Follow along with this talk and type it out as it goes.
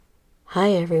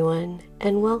Hi everyone,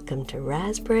 and welcome to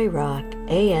Raspberry Rock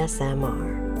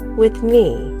ASMR with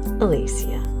me,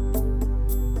 Alicia.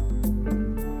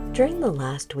 During the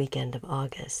last weekend of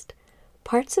August,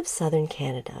 parts of southern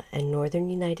Canada and northern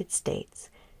United States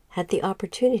had the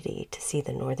opportunity to see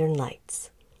the Northern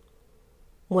Lights.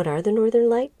 What are the Northern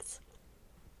Lights?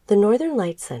 The Northern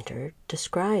Lights Center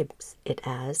describes it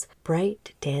as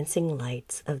bright dancing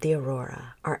lights of the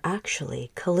aurora are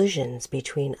actually collisions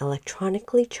between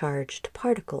electronically charged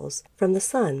particles from the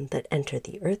sun that enter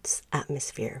the Earth's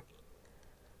atmosphere.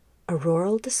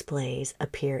 Auroral displays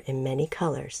appear in many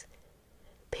colors: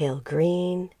 pale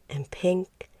green and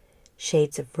pink,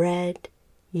 shades of red,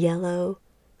 yellow,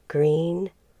 green,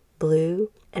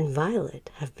 blue, and violet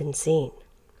have been seen.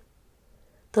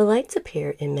 The lights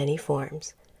appear in many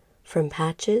forms, from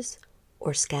patches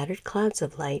or scattered clouds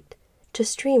of light to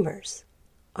streamers,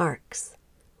 arcs,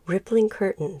 rippling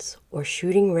curtains, or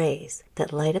shooting rays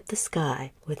that light up the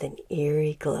sky with an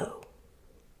eerie glow.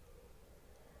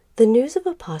 The news of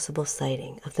a possible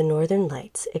sighting of the Northern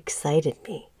Lights excited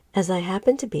me, as I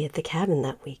happened to be at the cabin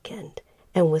that weekend,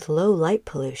 and with low light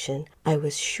pollution, I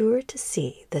was sure to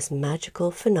see this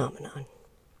magical phenomenon.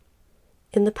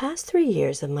 In the past 3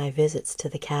 years of my visits to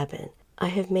the cabin, I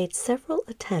have made several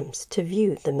attempts to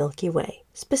view the Milky Way,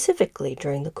 specifically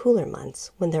during the cooler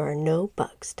months when there are no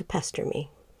bugs to pester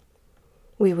me.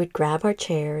 We would grab our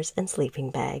chairs and sleeping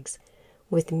bags,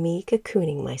 with me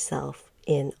cocooning myself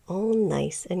in all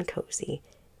nice and cozy,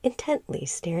 intently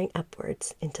staring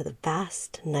upwards into the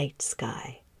vast night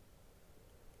sky.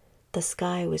 The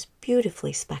sky was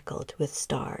beautifully speckled with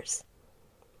stars.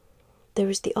 There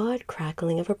was the odd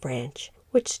crackling of a branch,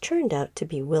 which turned out to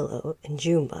be willow and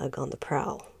Junebug on the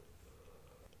prowl.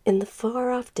 In the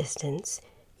far-off distance,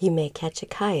 you may catch a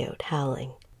coyote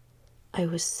howling. I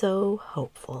was so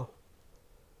hopeful.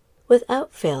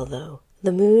 Without fail, though,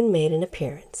 the moon made an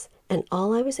appearance, and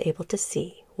all I was able to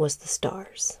see was the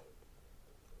stars.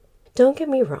 Don't get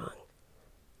me wrong.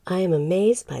 I am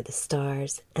amazed by the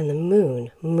stars, and the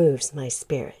moon moves my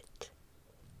spirit.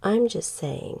 I'm just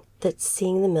saying that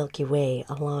seeing the Milky Way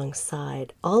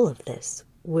alongside all of this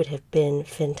would have been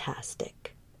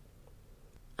fantastic.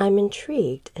 I'm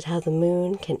intrigued at how the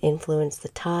moon can influence the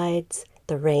tides,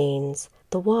 the rains,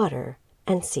 the water,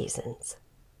 and seasons.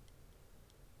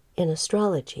 In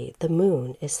astrology, the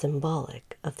moon is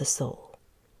symbolic of the soul.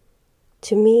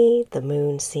 To me, the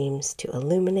moon seems to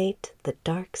illuminate the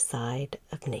dark side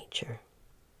of nature.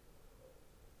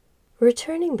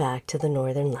 Returning back to the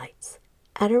Northern Lights,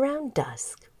 at around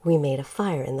dusk, we made a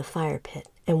fire in the fire pit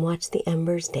and watched the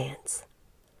embers dance.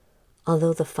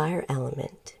 Although the fire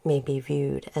element may be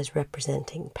viewed as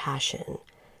representing passion,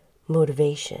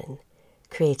 motivation,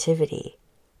 creativity,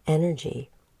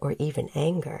 energy, or even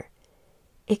anger,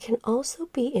 it can also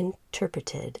be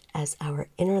interpreted as our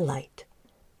inner light,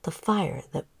 the fire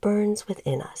that burns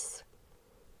within us.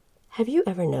 Have you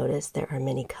ever noticed there are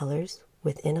many colors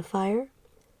within a fire?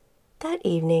 That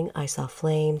evening I saw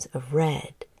flames of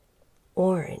red,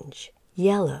 orange,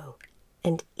 yellow,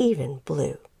 and even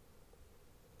blue.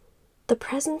 The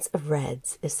presence of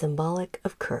reds is symbolic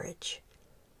of courage.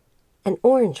 An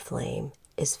orange flame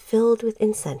is filled with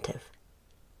incentive.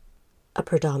 A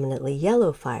predominantly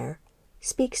yellow fire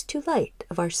speaks to light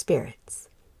of our spirits.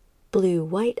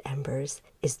 Blue-white embers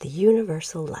is the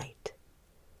universal light.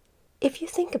 If you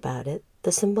think about it,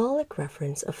 the symbolic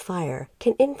reference of fire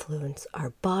can influence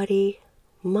our body,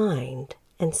 mind,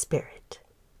 and spirit.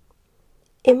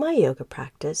 In my yoga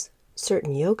practice,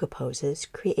 certain yoga poses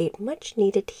create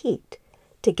much-needed heat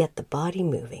to get the body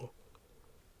moving.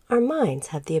 Our minds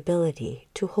have the ability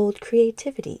to hold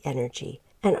creativity energy,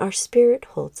 and our spirit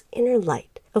holds inner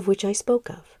light, of which I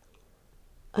spoke of.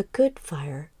 A good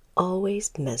fire always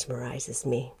mesmerizes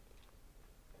me.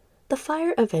 The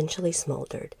fire eventually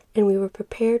smoldered, and we were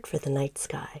prepared for the night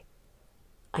sky.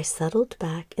 I settled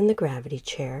back in the gravity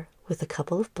chair with a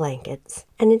couple of blankets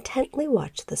and intently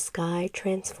watched the sky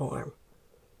transform.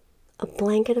 A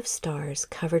blanket of stars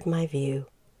covered my view.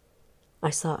 I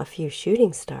saw a few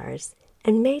shooting stars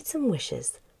and made some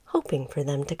wishes, hoping for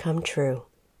them to come true.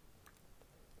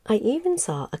 I even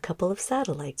saw a couple of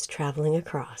satellites traveling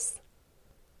across.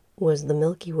 Was the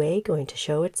Milky Way going to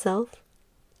show itself?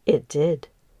 It did.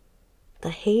 The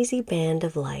hazy band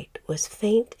of light was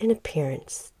faint in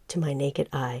appearance to my naked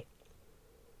eye.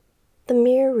 The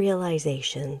mere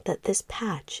realization that this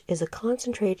patch is a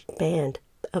concentrated band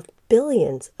of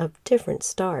billions of different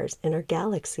stars in our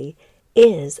galaxy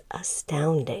is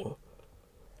astounding.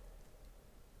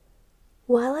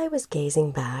 While I was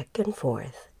gazing back and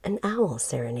forth, an owl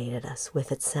serenaded us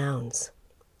with its sounds.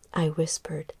 I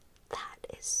whispered, "That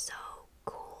is so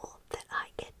cool that I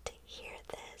get to hear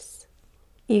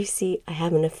You see, I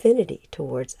have an affinity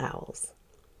towards owls.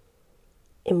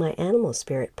 In my Animal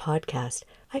Spirit podcast,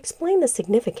 I explain the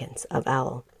significance of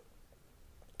owl.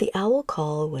 The owl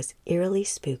call was eerily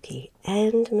spooky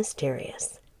and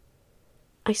mysterious.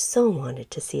 I so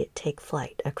wanted to see it take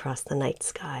flight across the night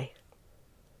sky.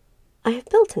 I have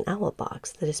built an owl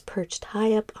box that is perched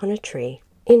high up on a tree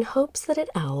in hopes that an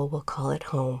owl will call it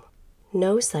home.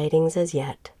 No sightings as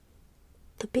yet.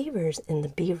 The beavers in the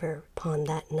beaver pond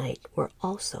that night were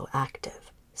also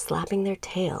active, slapping their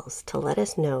tails to let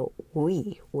us know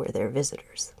we were their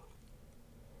visitors.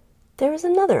 There was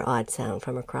another odd sound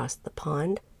from across the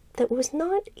pond that was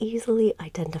not easily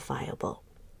identifiable.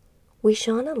 We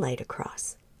shone a light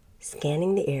across,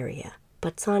 scanning the area,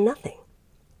 but saw nothing.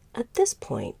 At this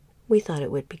point, we thought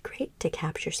it would be great to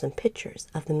capture some pictures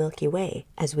of the Milky Way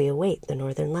as we await the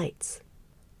Northern Lights.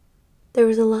 There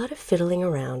was a lot of fiddling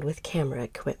around with camera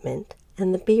equipment,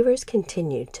 and the beavers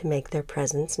continued to make their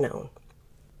presence known.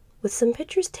 With some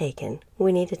pictures taken,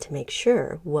 we needed to make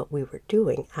sure what we were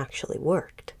doing actually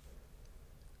worked.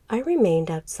 I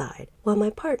remained outside while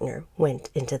my partner went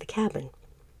into the cabin.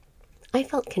 I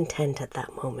felt content at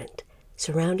that moment,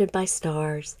 surrounded by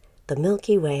stars, the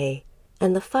Milky Way,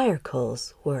 and the fire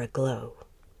coals were aglow.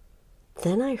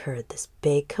 Then I heard this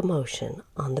big commotion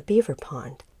on the beaver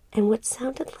pond, and what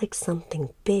sounded like something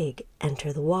big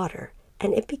enter the water,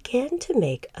 and it began to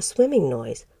make a swimming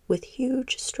noise with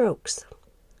huge strokes.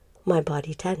 My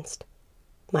body tensed.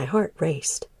 My heart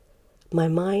raced. My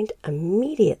mind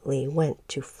immediately went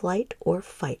to flight or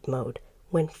fight mode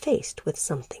when faced with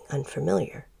something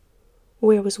unfamiliar.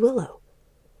 Where was Willow?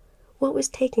 What was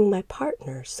taking my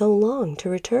partner so long to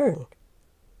return?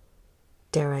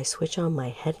 Dare I switch on my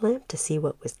headlamp to see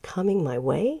what was coming my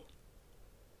way?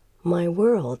 My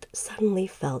world suddenly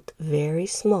felt very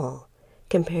small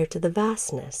compared to the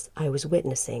vastness I was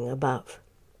witnessing above.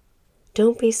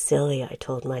 Don't be silly, I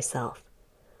told myself.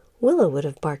 Willow would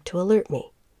have barked to alert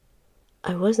me.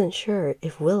 I wasn't sure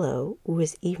if Willow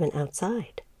was even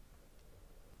outside.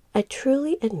 I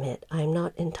truly admit I am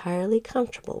not entirely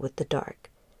comfortable with the dark,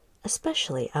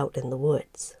 especially out in the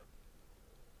woods.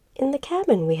 In the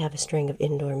cabin, we have a string of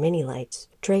indoor mini lights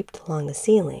draped along the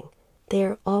ceiling. They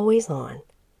are always on.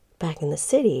 Back in the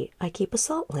city, I keep a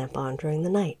salt lamp on during the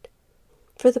night.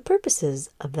 For the purposes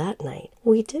of that night,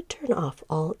 we did turn off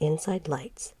all inside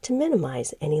lights to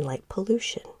minimize any light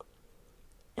pollution.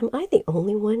 Am I the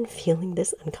only one feeling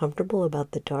this uncomfortable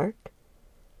about the dark?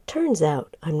 Turns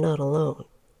out I'm not alone.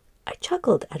 I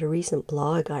chuckled at a recent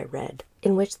blog I read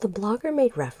in which the blogger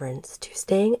made reference to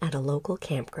staying at a local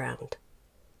campground.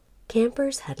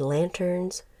 Campers had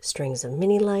lanterns, strings of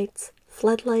mini lights,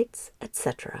 floodlights,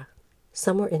 etc.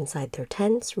 Some were inside their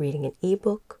tents reading an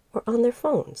e-book or on their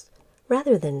phones,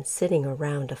 rather than sitting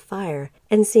around a fire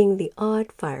and seeing the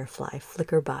odd firefly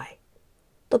flicker by.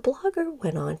 The blogger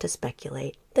went on to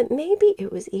speculate that maybe it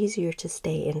was easier to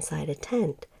stay inside a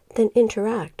tent than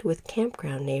interact with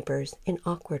campground neighbors in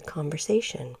awkward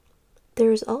conversation.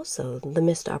 There is also the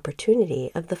missed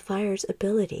opportunity of the fire's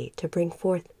ability to bring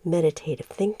forth meditative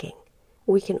thinking.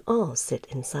 We can all sit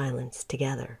in silence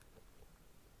together.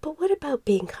 But what about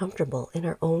being comfortable in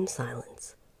our own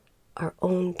silence, our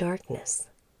own darkness?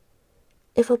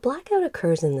 If a blackout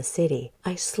occurs in the city,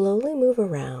 I slowly move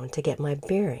around to get my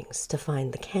bearings to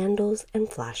find the candles and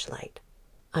flashlight.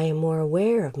 I am more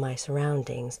aware of my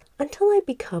surroundings until I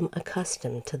become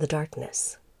accustomed to the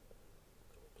darkness.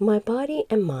 My body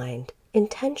and mind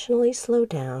intentionally slow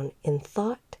down in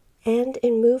thought and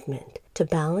in movement to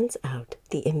balance out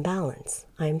the imbalance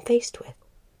I am faced with.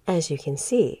 As you can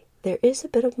see, there is a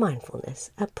bit of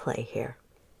mindfulness at play here.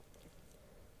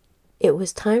 It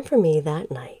was time for me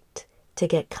that night to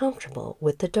get comfortable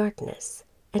with the darkness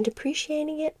and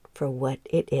appreciating it for what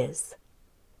it is.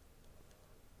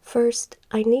 First,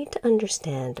 I need to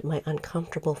understand my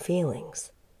uncomfortable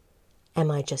feelings.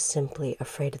 Am I just simply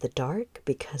afraid of the dark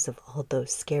because of all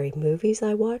those scary movies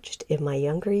I watched in my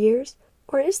younger years,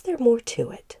 or is there more to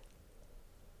it?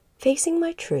 Facing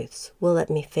my truths will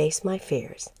let me face my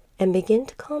fears and begin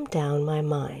to calm down my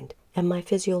mind and my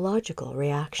physiological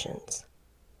reactions.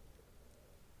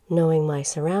 Knowing my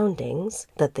surroundings,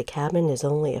 that the cabin is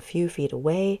only a few feet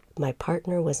away, my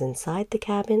partner was inside the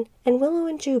cabin, and Willow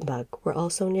and Junebug were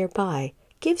also nearby,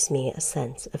 gives me a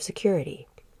sense of security.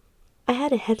 I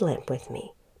had a headlamp with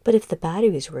me, but if the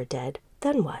batteries were dead,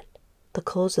 then what? The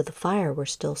coals of the fire were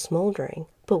still smoldering,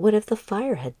 but what if the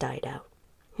fire had died out?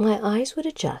 My eyes would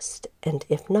adjust, and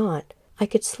if not, I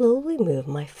could slowly move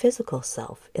my physical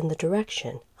self in the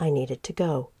direction I needed to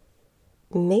go.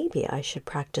 Maybe I should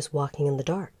practice walking in the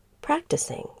dark,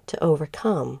 practicing to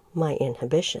overcome my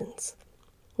inhibitions.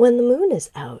 When the moon is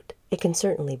out it can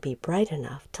certainly be bright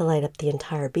enough to light up the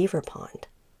entire beaver pond.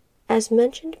 As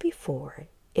mentioned before,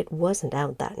 it wasn't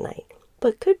out that night,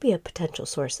 but could be a potential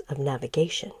source of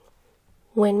navigation.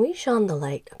 When we shone the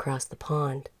light across the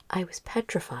pond, I was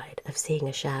petrified of seeing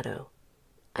a shadow.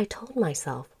 I told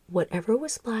myself whatever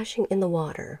was splashing in the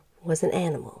water was an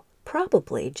animal,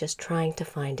 probably just trying to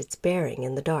find its bearing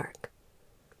in the dark.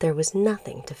 There was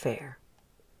nothing to fear.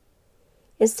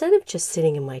 Instead of just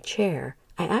sitting in my chair,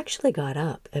 I actually got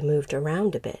up and moved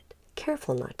around a bit,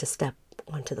 careful not to step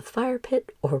onto the fire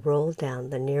pit or roll down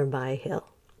the nearby hill.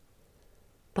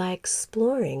 By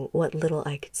exploring what little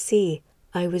I could see,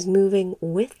 I was moving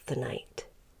with the night.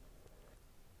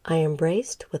 I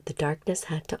embraced what the darkness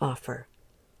had to offer: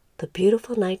 the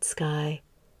beautiful night sky,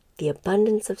 the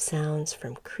abundance of sounds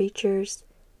from creatures,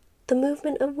 the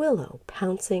movement of Willow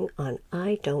pouncing on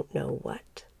I don't know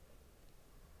what.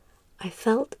 I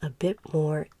felt a bit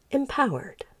more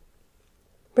empowered.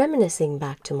 Reminiscing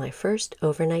back to my first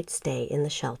overnight stay in the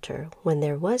shelter when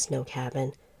there was no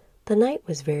cabin, the night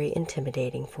was very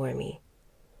intimidating for me.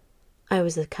 I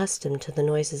was accustomed to the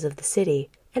noises of the city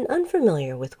and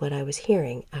unfamiliar with what I was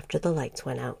hearing after the lights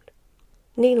went out.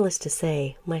 Needless to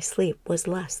say, my sleep was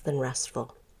less than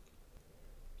restful.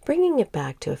 Bringing it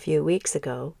back to a few weeks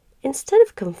ago, instead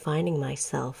of confining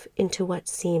myself into what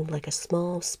seemed like a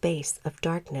small space of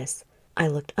darkness, I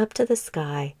looked up to the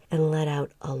sky and let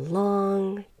out a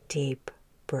long, deep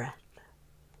breath.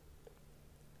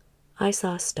 I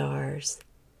saw stars,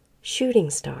 shooting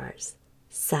stars,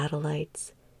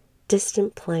 satellites,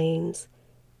 distant planes,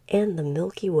 and the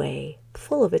Milky Way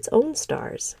full of its own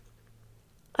stars.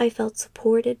 I felt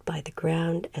supported by the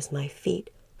ground as my feet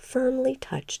firmly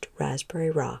touched Raspberry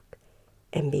Rock,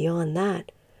 and beyond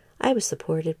that, I was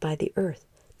supported by the earth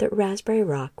that Raspberry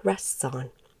Rock rests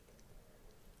on.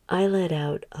 I let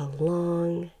out a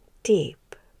long,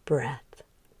 deep breath.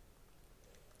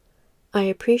 I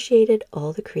appreciated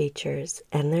all the creatures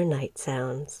and their night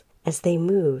sounds as they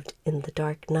moved in the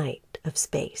dark night of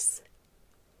space.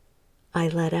 I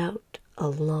let out a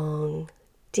long,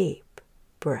 deep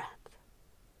breath.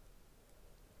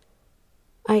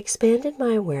 I expanded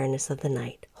my awareness of the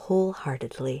night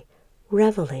wholeheartedly,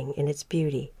 reveling in its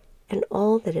beauty and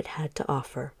all that it had to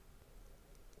offer.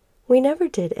 We never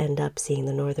did end up seeing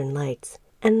the northern lights,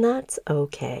 and that's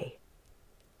okay.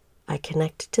 I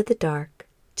connected to the dark,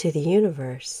 to the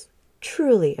universe,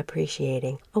 truly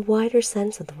appreciating a wider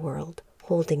sense of the world,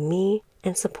 holding me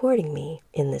and supporting me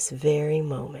in this very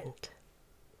moment.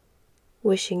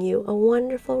 Wishing you a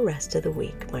wonderful rest of the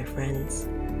week, my friends.